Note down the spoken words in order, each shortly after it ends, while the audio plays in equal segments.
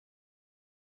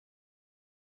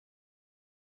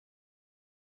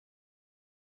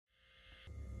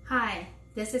Hi,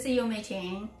 this is Yumei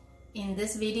Chen. In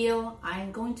this video,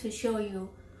 I'm going to show you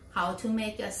how to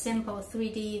make a simple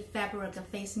 3D fabric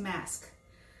face mask.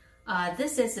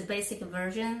 This is the basic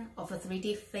version of a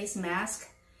 3D face mask.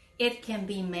 It can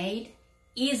be made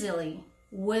easily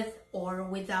with or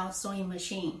without sewing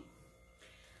machine.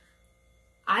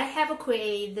 I have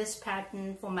created this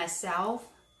pattern for myself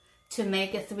to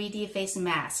make a 3D face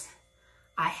mask.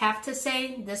 I have to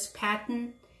say this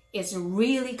pattern is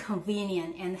really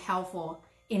convenient and helpful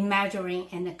in measuring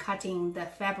and cutting the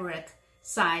fabric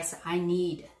size I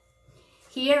need.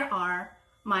 Here are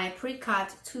my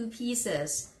pre-cut 2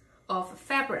 pieces of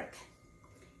fabric.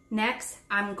 Next,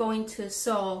 I'm going to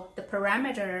sew the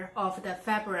perimeter of the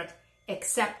fabric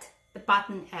except the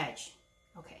button edge.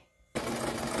 Okay.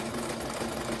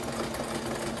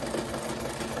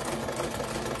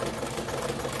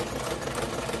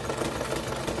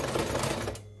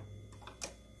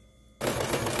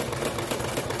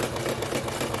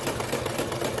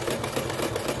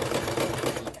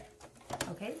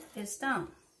 Okay, it's done.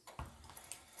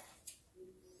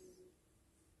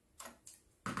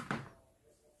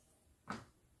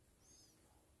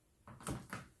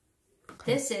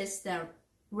 This is the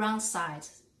wrong side.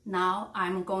 Now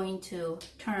I'm going to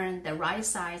turn the right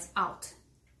side out.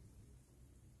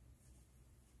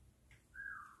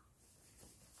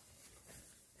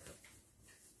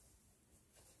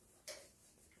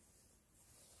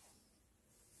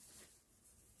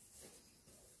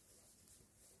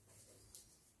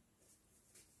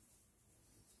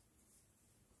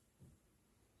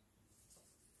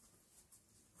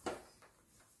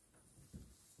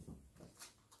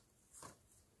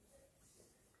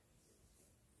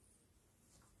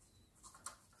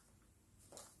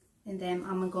 And then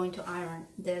I'm going to iron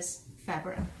this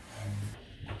fabric.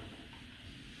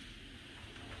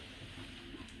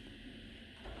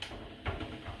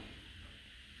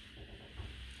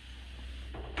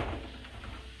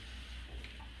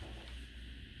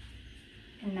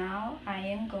 And now I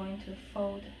am going to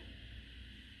fold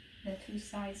the 2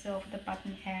 sides of the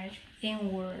button edge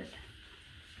inward.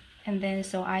 And then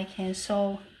so I can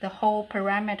sew the whole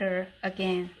perimeter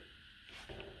again.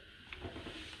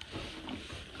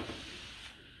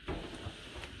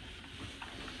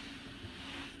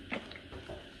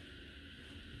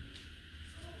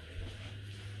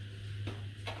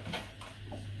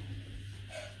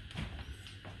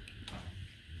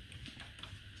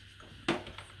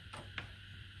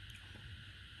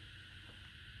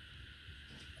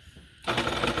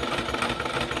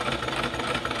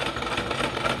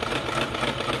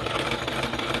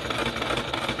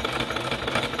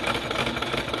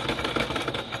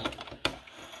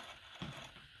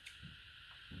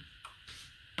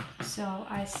 So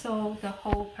I sew the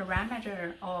whole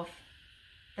perimeter of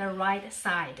the right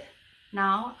side.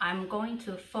 Now I'm going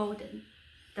to fold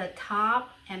the top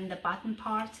and the bottom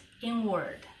part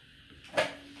inward.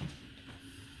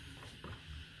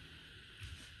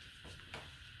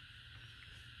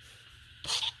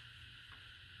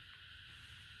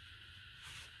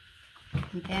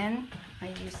 And then I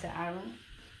use the iron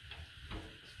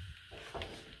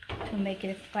to make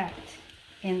it flat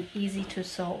and easy to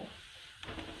sew.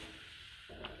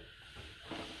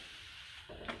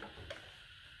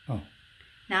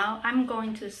 Now I'm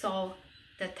going to sew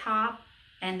the top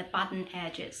and the bottom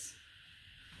edges.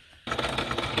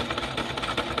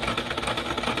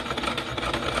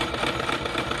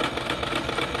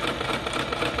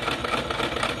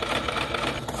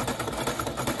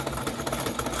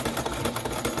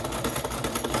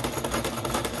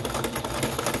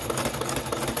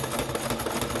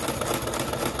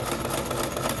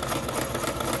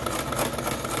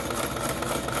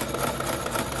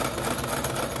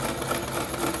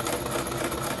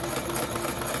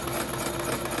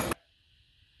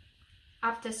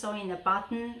 After sewing the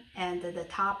bottom and the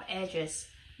top edges,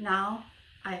 now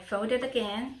I fold it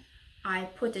again. I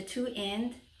put the 2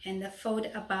 ends and fold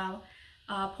about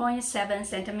 0.7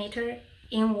 centimeter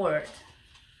inward.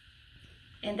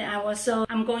 And then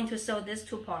I'm going to sew these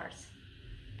 2 parts.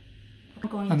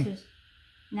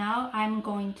 Now I'm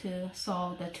going to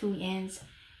sew the 2 ends,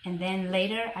 and then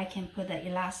later I can put the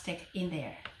elastic in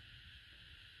there.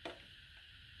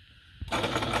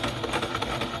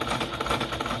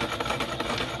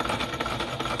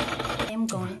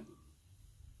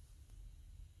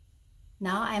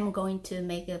 Now I'm going to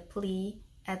make a pleat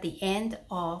at the end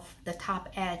of the top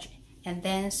edge, and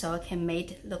then so I can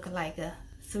make it look like a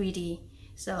 3D.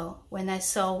 So when I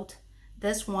sewed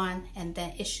this one, and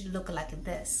then it should look like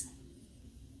this.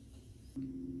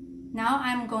 Now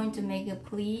I'm going to make a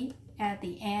pleat at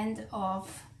the end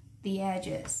of the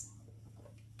edges.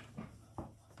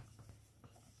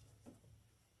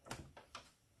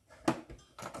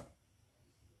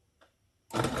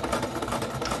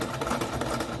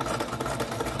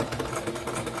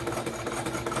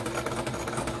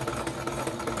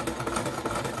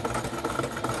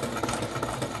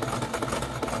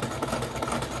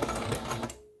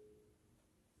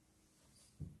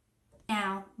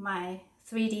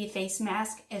 face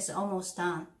mask is almost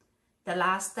done. The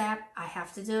last step I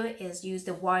have to do is use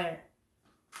the wire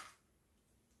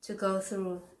to go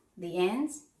through the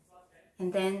ends,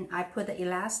 and then I put the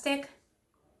elastic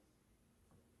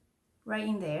right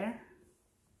in there.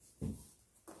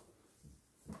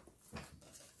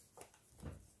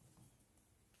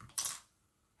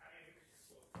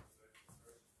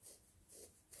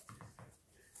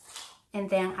 And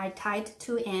then I tied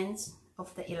 2 ends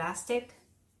of the elastic.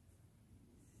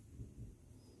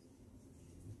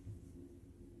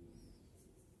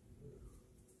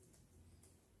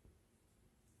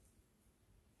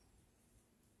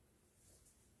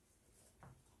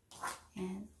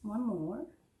 And one more.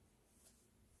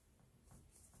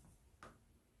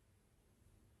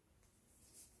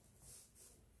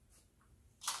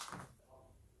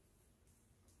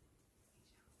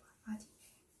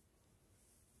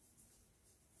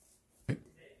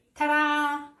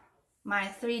 Ta-da! My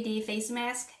 3D face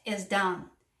mask is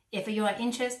done. If you are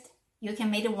interested, you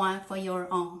can make one for your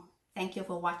own. Thank you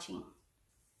for watching.